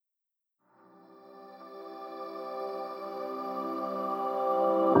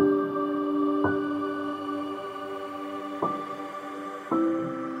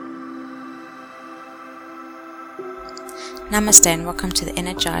Namaste and welcome to the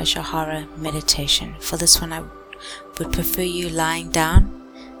Energize your Hara meditation. For this one, I would prefer you lying down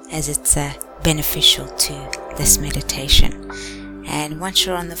as it's beneficial to this meditation. And once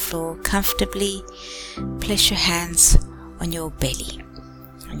you're on the floor, comfortably place your hands on your belly,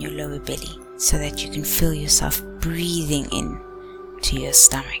 on your lower belly, so that you can feel yourself breathing in to your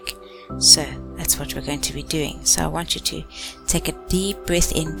stomach. So that's what we're going to be doing. So I want you to take a deep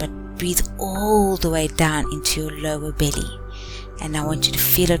breath in, but breathe all the way down into your lower belly. And I want you to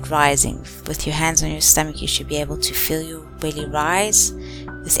feel it rising. With your hands on your stomach, you should be able to feel your belly rise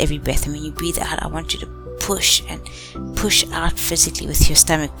with every breath. And when you breathe out, I want you to push out physically with your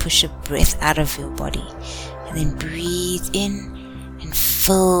stomach. Push the breath out of your body. And then breathe in and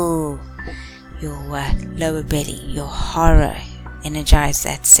fill your lower belly, your Hara. Energize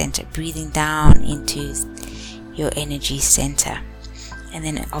that center, breathing down into your energy center. And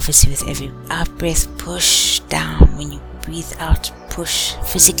then obviously with every out breath, push down. When you breathe out, push,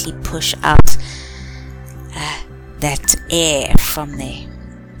 physically push out that air from there.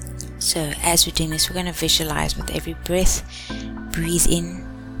 So as we're doing this, we're going to visualize with every breath. Breathe in,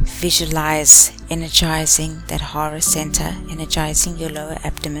 visualize energizing that Hara center, energizing your lower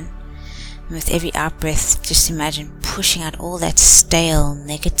abdomen. And with every out breath, just imagine pushing out all that stale,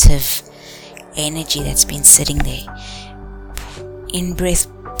 negative energy that's been sitting there. In breath,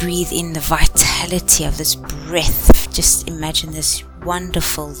 breathe in the vitality of this breath. Just imagine this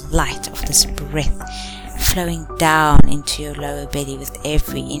wonderful light of this breath flowing down into your lower belly with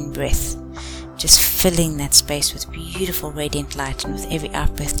every in-breath. Just filling that space with beautiful radiant light. And with every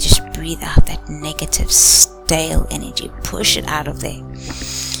out-breath, just breathe out that negative, stale energy. Push it out of there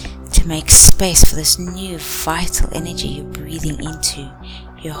to make space for this new vital energy you're breathing into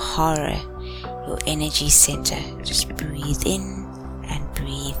your Hara, your energy center. Just breathe in and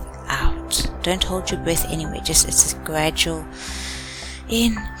breathe out. Don't hold your breath anywhere. Just it's a gradual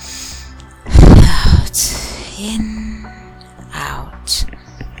in, out.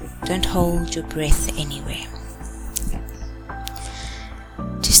 Don't hold your breath anywhere.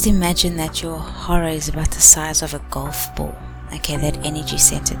 Just imagine that your Hara is about the size of a golf ball. Okay, that energy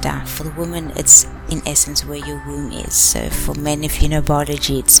center down. For the woman, it's in essence where your womb is. So for men, if you know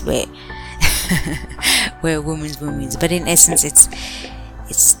biology, it's where where a woman's womb is. But in essence, it's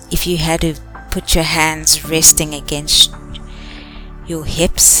if you had to put your hands resting against your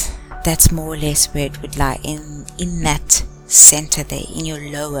hips, that's more or less where it would lie, in that center there, in your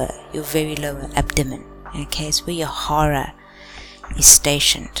very lower abdomen. Okay, it's where your Hara is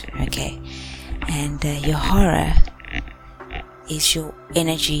stationed. Okay, and your Hara is your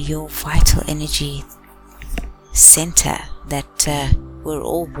energy, your vital energy center that we're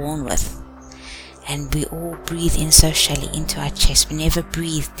all born with. And we all breathe in so shallow into our chest. We never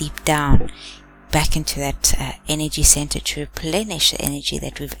breathe deep down back into that energy center to replenish the energy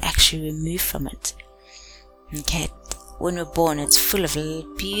that we've actually removed from it. Okay, when we're born, it's full of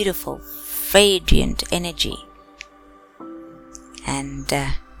beautiful, radiant energy, and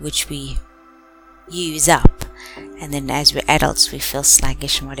which we use up. And then as we're adults, we feel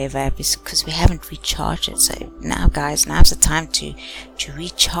sluggish and whatever because we haven't recharged it. So now, guys, now's the time to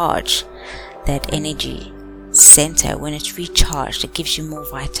recharge that energy center. When it's recharged, it gives you more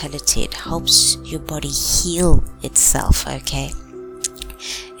vitality. It helps your body heal itself. Okay,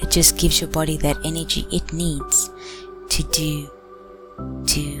 it just gives your body that energy it needs to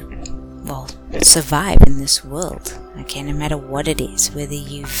survive in this world. Okay, no matter what it is, whether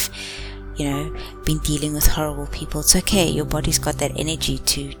you've been dealing with horrible people, it's okay. Your body's got that energy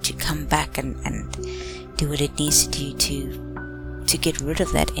to come back and do what it needs to do to get rid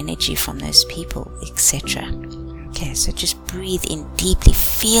of that energy from those people, etc. Okay, so just breathe in deeply.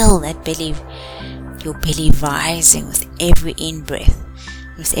 Feel that your belly rising with every in-breath.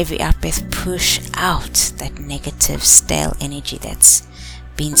 With every out-breath, push out that negative, stale energy that's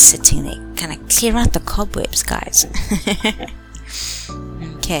been sitting there. Kind of clear out the cobwebs, guys.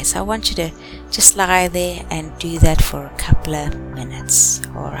 Okay, so I want you to just lie there and do that for a couple of minutes.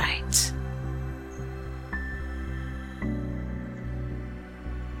 Alright.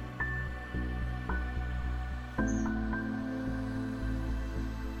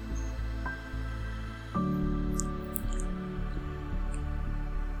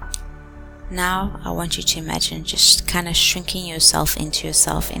 Now I want you to imagine just kind of shrinking yourself into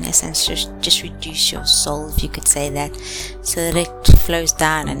yourself. In a sense, just reduce your soul, if you could say that, so that it flows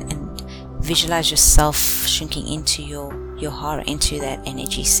down, and visualize yourself shrinking into your Hara, into that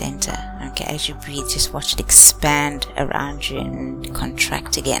energy center. Okay, as you breathe, just watch it expand around you and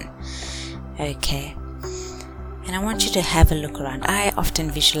contract again. Okay, and I want you to have a look around. I often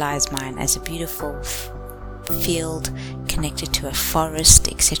visualize mine as a beautiful field, connected to a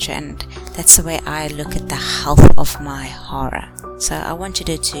forest, etc. And that's the way I look at the health of my Hara. So I want you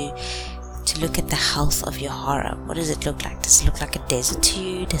to look at the health of your Hara. What does it look like? Does it look like a desert to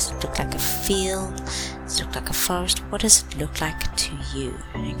you? Does it look like a field? Does it look like a forest? What does it look like to you?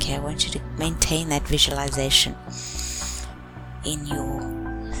 Okay, I want you to maintain that visualization in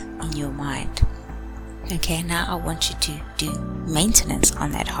your mind. Okay, now I want you to do maintenance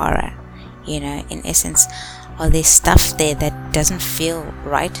on that Hara. In essence, are there stuff there that doesn't feel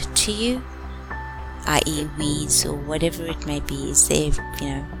right to you, i.e. weeds or whatever it may be? Is there,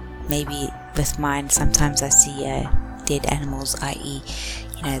 maybe with mine, sometimes I see dead animals, i.e.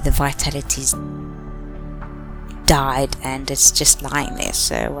 the vitality's died and it's just lying there.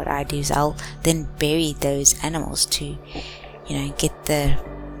 So what I do is I'll then bury those animals to get the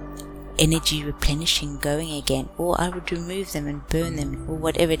energy replenishing going again, or I would remove them and burn them, or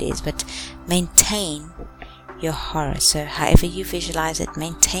whatever it is, but maintain your Hara. So however you visualize it,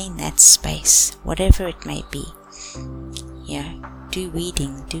 maintain that space, whatever it may be. Do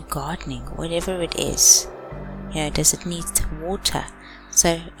weeding, do gardening, whatever it is. Does it need water?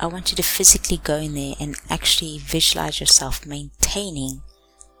 So I want you to physically go in there and actually visualize yourself maintaining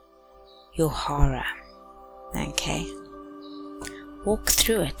your Hara. Okay, walk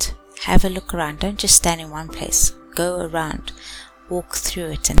through it, have a look around. Don't just stand in one place, go around, walk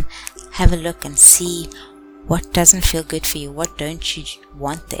through it and have a look and see what doesn't feel good for you, what don't you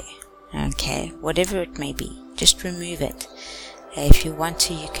want there. Okay, whatever it may be, just remove it. If you want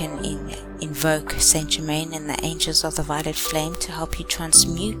to, you can invoke Saint Charmaine and the angels of the violet flame to help you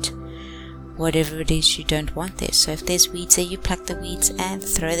transmute whatever it is you don't want there. So if there's weeds there, you pluck the weeds and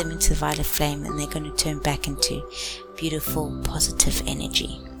throw them into the violet flame, and they're going to turn back into beautiful positive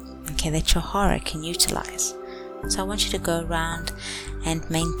energy, okay, that your Hara can utilize. So I want you to go around and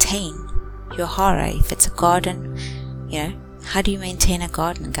maintain your Hara. If it's a garden, how do you maintain a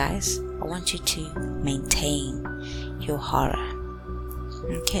garden, guys? I want you to maintain your Hara.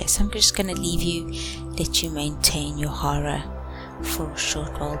 Okay, so I'm just going to leave you, let you maintain your Hara for a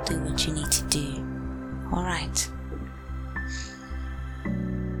short while. Do what you need to do. Alright.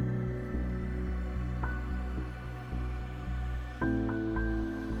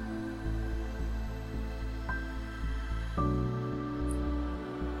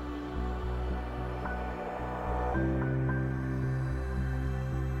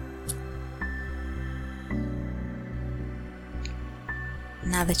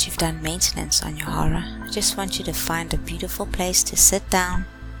 Now that you've done maintenance on your Hara, I just want you to find a beautiful place to sit down.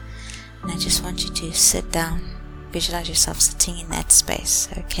 And I just want you to sit down, visualize yourself sitting in that space,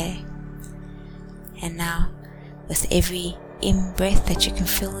 okay? And now, with every in-breath that you can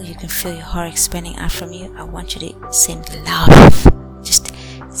feel your Hara expanding out from you. I want you to send love. Just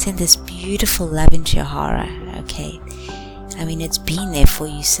send this beautiful love into your Hara, okay? I mean, it's been there for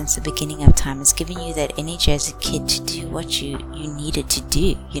you since the beginning of time. It's giving you that energy as a kid to do what you needed to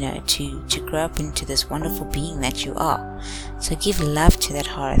do, to grow up into this wonderful being that you are. So give love to that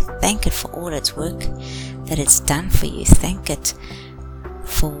Hara. Thank it for all its work that it's done for you. Thank it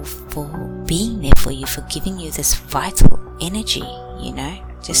for being there for you, for giving you this vital energy,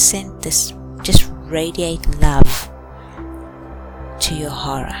 Just send this, just radiate love to your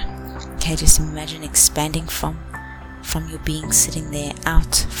Hara. Okay, just imagine expanding from your being, sitting there,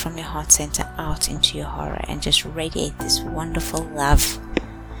 out from your heart center, out into your Hara, and just radiate this wonderful love,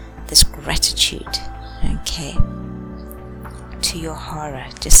 this gratitude, okay, to your Hara.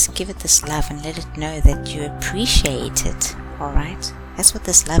 Just give it this love and let it know that you appreciate it. Alright, that's what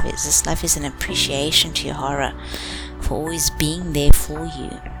this love is. This love is an appreciation to your Hara for always being there for you,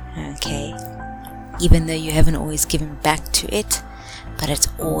 okay, even though you haven't always given back to it, but it's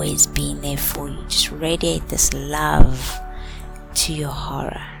always been there for you. Just radiate this love to your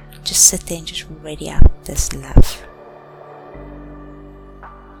Hara. Just sit there and just radiate out this love.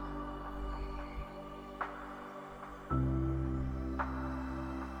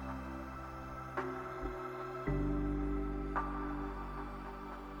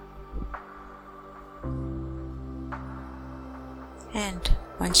 And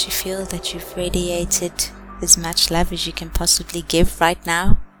once you feel that you've radiated as much love as you can possibly give right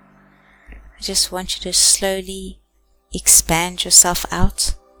now, I just want you to slowly expand yourself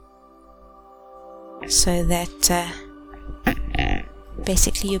out so that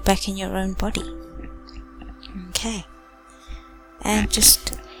basically you're back in your own body. Okay. And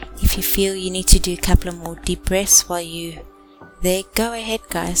just, if you feel you need to do a couple of more deep breaths while you there, go ahead,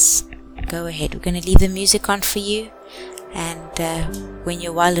 guys. Go ahead. We're going to leave the music on for you, and when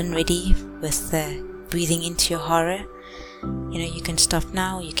you're well and ready with breathing into your Hara, you can stop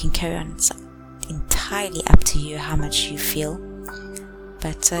now, or you can carry on. It's entirely entirely up to you how much you feel.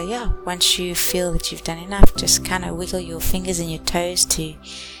 But yeah, once you feel that you've done enough, just kind of wiggle your fingers and your toes to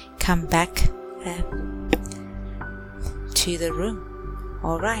come back to the room.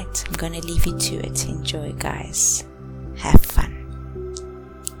 Alright, I'm going to leave you to it. Enjoy, guys. Have fun.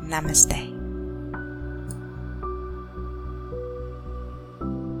 Namaste.